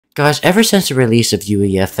Guys, ever since the release of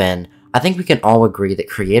UEFN, I think we can all agree that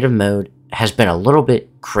creative mode has been a little bit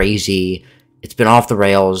crazy. It's been off the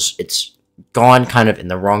rails. It's gone kind of in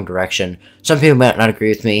the wrong direction. Some people might not agree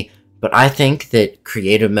with me, but I think that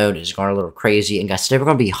creative mode has gone a little crazy. And guys, today we're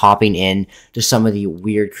going to be hopping in to some of the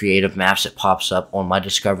weird creative maps that pops up on my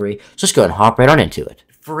discovery. So let's go ahead and hop right on into it.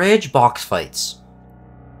 Fridge box fights.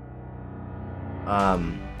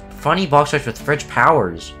 Funny box fights with fridge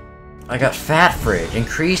powers. I got fat fridge,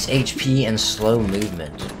 increased HP and slow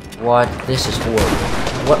movement. What? This is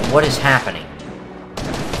horrible. What is happening?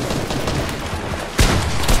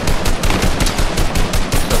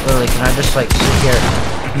 So literally, can I just like sit here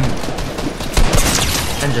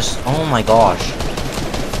and just, oh my gosh.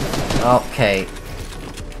 Okay.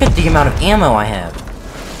 Look at the amount of ammo I have.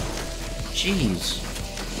 Jeez.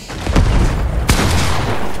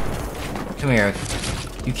 Come here.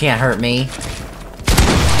 You can't hurt me.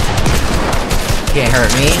 Can't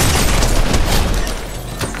hurt me.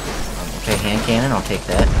 Okay, hand cannon, I'll take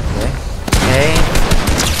that. Okay.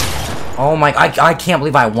 Oh my, I can't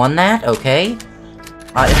believe I won that, okay.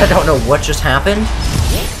 I don't know what just happened.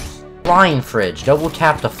 Flying fridge, double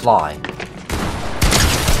tap to fly.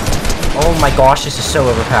 Oh my gosh, this is so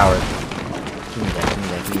overpowered. Give me that, give me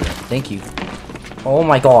that, give me that. Thank you. Oh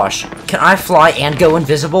my gosh. Can I fly and go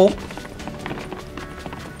invisible?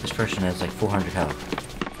 This person has like 400 health.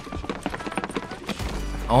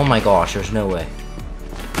 Oh my gosh, there's no way.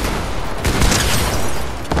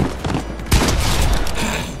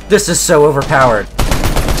 This is so overpowered.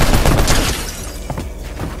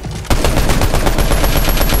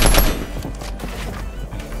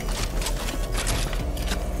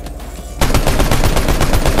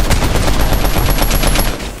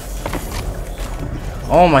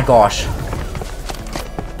 Oh my gosh.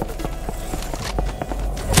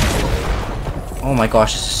 Oh my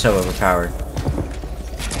gosh, this is so overpowered.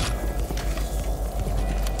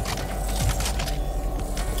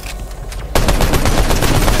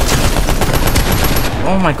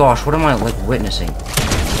 Oh my gosh, what am I, like, witnessing?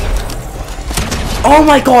 Oh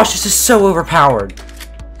my gosh, this is so overpowered!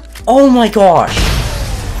 Oh my gosh!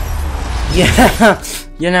 Yeah,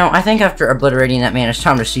 you know, I think after obliterating that man, it's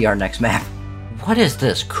time to see our next map. What is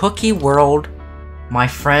this? Cookie World, My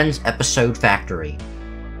Friend's Episode Factory.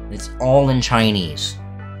 It's all in Chinese.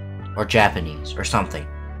 Or Japanese, or something.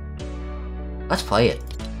 Let's play it.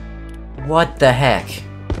 What the heck?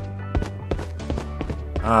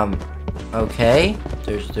 Okay.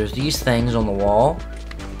 There's these things on the wall.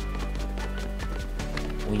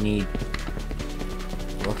 We need...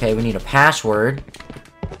 Okay, we need a password.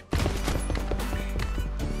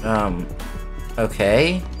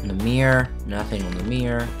 Okay. In the mirror. Nothing on the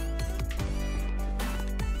mirror.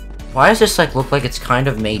 Why does this, like, look like it's kind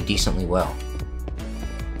of made decently well?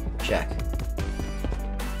 Check.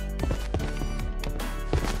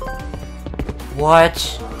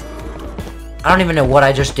 What? I don't even know what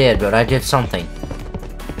I just did, but I did something.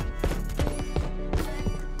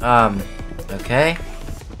 Okay.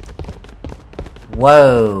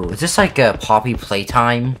 Whoa. Is this like a Poppy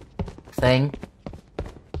Playtime thing?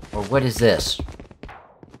 Or what is this?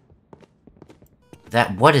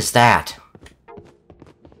 What is that?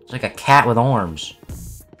 It's like a cat with arms.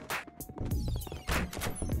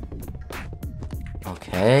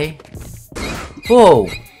 Okay. Whoa!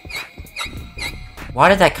 Why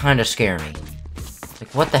did that kind of scare me?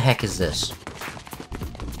 Like, what the heck is this?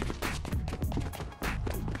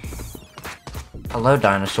 Hello,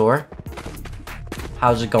 dinosaur.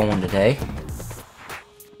 How's it going today?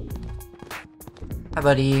 Hi,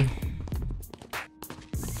 buddy.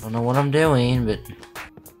 Don't know what I'm doing, but...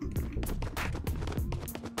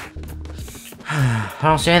 I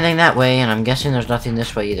don't see anything that way, and I'm guessing there's nothing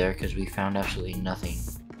this way either, because we found absolutely nothing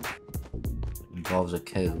that involves a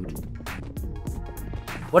code.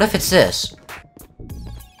 What if it's this?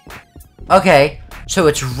 Okay, so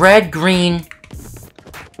it's red, green,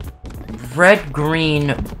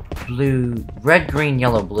 blue, red, green,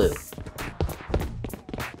 yellow, blue.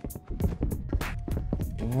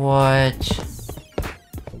 What?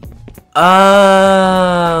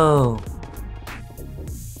 Oh!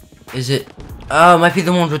 Is it? Oh, it might be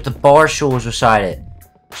the ones with the bar stools beside it.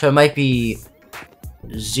 So it might be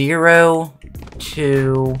 0,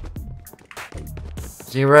 2,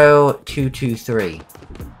 0, 2, 2, 3.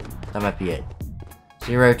 That might be it.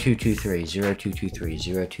 0, 2, 2, 3, 0, 2, 2, 3,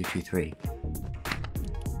 0, 2, 2, 3.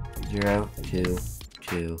 0, 2,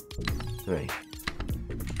 2, 3.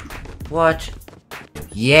 What?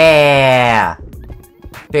 Yeah!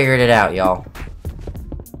 Figured it out, y'all.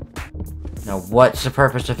 Now, what's the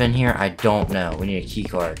purpose of in here? I don't know. We need a key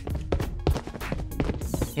card.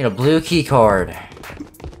 Need a blue key card.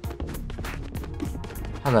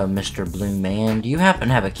 Hello, Mr. Blue Man. Do you happen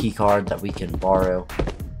to have a key card that we can borrow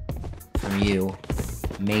from you?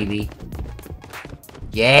 Maybe.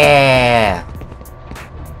 Yeah!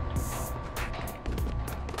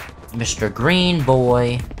 Mr. Green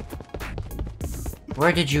Boy.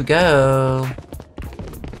 Where did you go?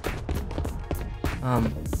 How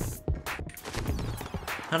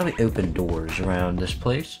do we open doors around this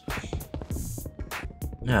place?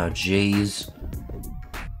 Oh, jeez.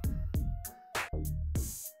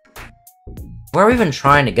 Where are we even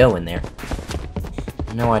trying to go in there?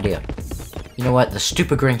 No idea. You know what? The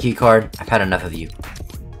stupid green key card. I've had enough of you.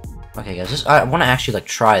 Okay, guys. I want to actually, like,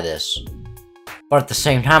 try this. But at the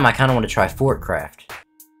same time, I kind of want to try Fortcraft.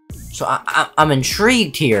 So I'm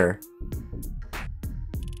intrigued here.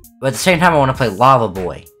 But at the same time, I want to play Lava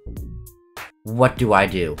Boy. What do I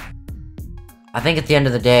do? I think at the end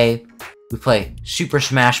of the day, we play Super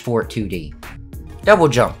Smash 4 2D. Double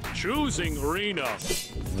jump. Choosing arena.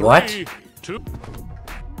 What? 3, 2.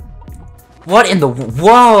 What in the...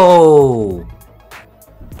 Whoa!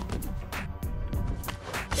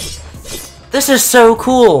 This is so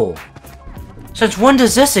cool! Since when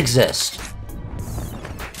does this exist?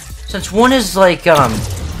 Since when is, like,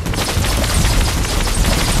 Since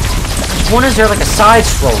when is there, like, a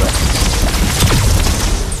side-scroller?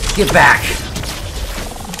 Get back!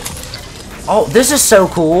 Oh, this is so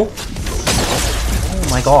cool! Oh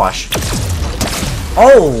my gosh.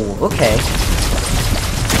 Oh, okay.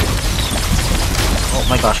 Oh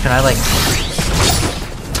my gosh, can I, like...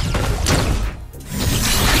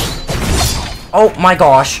 Oh my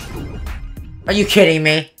gosh! Are you kidding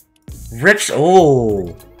me? Rips...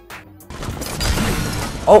 Oh!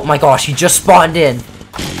 Oh my gosh, he just spawned in!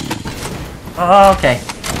 Oh, okay.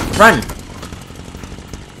 Run!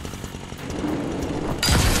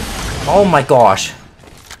 Oh my gosh.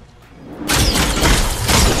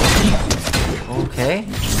 Okay.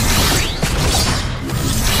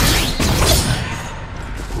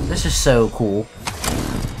 This is so cool.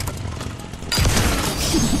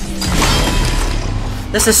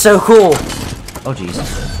 This is so cool! Oh jeez.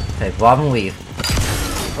 Okay, bob and weave.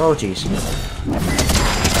 Oh jeez.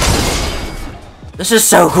 This is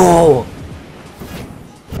so cool!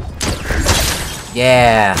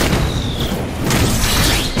 Yeah!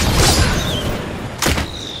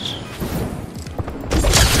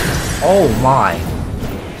 Oh my!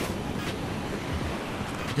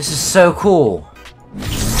 This is so cool!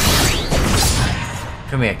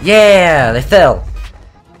 Come here. Yeah! They fell!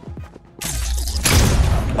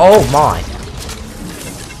 Oh my!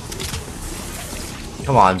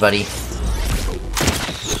 Come on, buddy.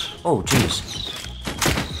 Oh, jeez.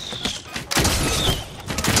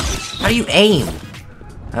 How do you aim?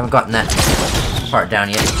 I haven't gotten that part down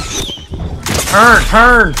yet. Turn!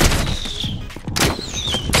 Turn!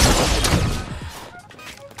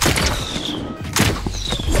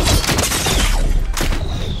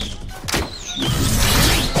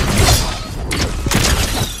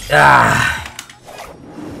 Ah!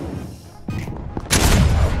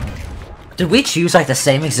 Did we choose, like, the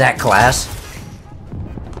same exact class?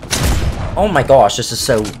 Oh my gosh, this is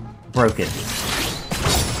so broken.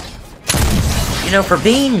 You know, for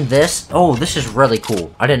being this... Oh, this is really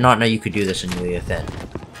cool. I did not know you could do this in UEFN.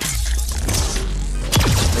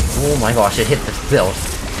 Like, oh my gosh, it hit the build.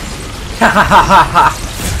 Ha ha ha ha ha!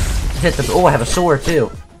 It hit the... Oh, I have a sword,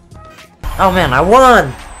 too. Oh man, I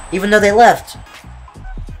won! Even though they left.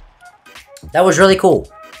 That was really cool.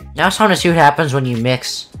 Now it's time to see what happens when you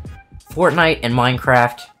mix Fortnite and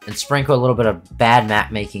Minecraft and sprinkle a little bit of bad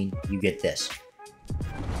map making. You get this.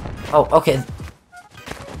 Oh, okay.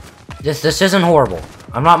 This isn't horrible.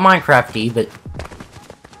 I'm not Minecraft-y, but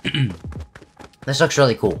this looks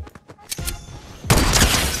really cool.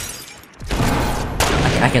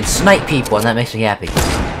 I can snipe people, and that makes me happy.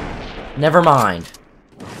 Never mind.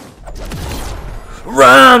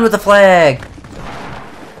 Run with the flag!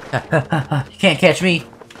 You can't catch me.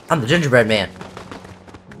 I'm the gingerbread man.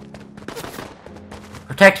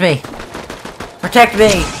 Protect me! Protect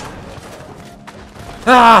me!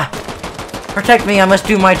 Ah! Protect me, I must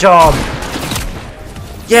do my job!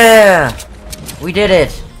 Yeah! We did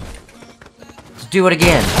it! Let's do it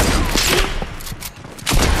again.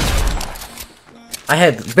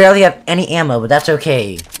 I barely have any ammo, but that's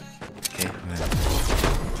okay. Okay.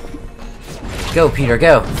 Go, Peter,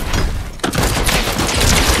 go!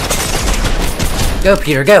 Go,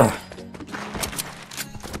 Peter, go!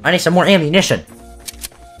 I need some more ammunition.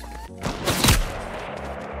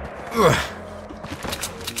 Ugh.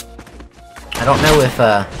 I don't know if,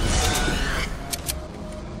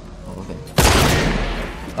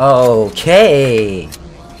 Okay.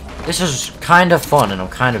 This is kind of fun, and I'm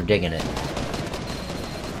kind of digging it.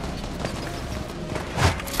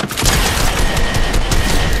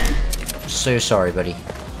 so sorry, buddy.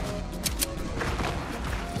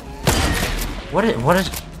 What is...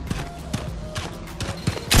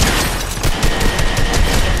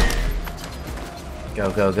 Go,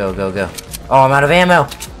 go, go, go, go. Oh, I'm out of ammo!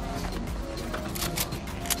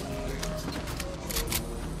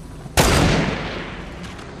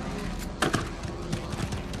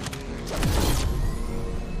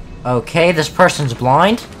 Okay, this person's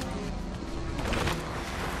blind.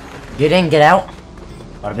 Get in, get out.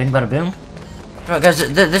 Bada bing, bada boom. Alright, guys,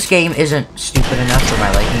 this game isn't stupid enough for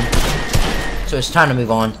my liking. So it's time to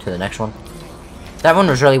move on to the next one. That one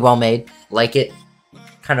was really well made. Like it.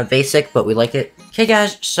 Kind of basic, but we like it. Okay,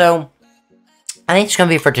 guys, so I think it's gonna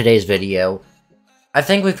be for today's video. I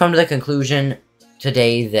think we've come to the conclusion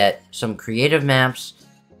today that some creative maps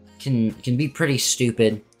can be pretty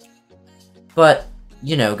stupid. But,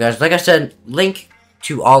 you know, guys, like I said, link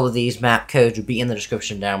to all of these map codes will be in the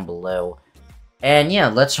description down below. And yeah,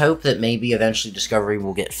 let's hope that maybe eventually Discovery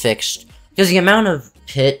will get fixed. Because the amount of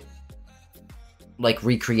pit, like,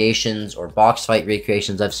 recreations or box fight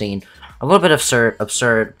recreations I've seen, a little bit absurd.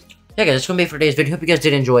 Yeah, guys, that's going to be it for today's video. Hope you guys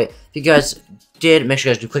did enjoy it. If you guys did, make sure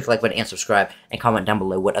you guys do click the like button and subscribe. And comment down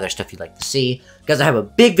below what other stuff you'd like to see. Guys, I have a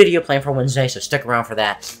big video planned for Wednesday, so stick around for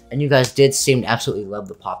that. And you guys did seem to absolutely love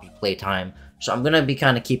the Poppy playtime. So I'm going to be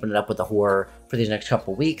kind of keeping it up with the horror for these next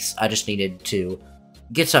couple weeks. I just needed to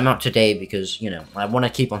get something out today because, you know, I want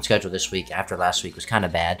to keep on schedule this week after last week was kind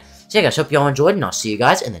of bad. So yeah, guys, hope you all enjoyed, and I'll see you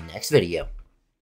guys in the next video.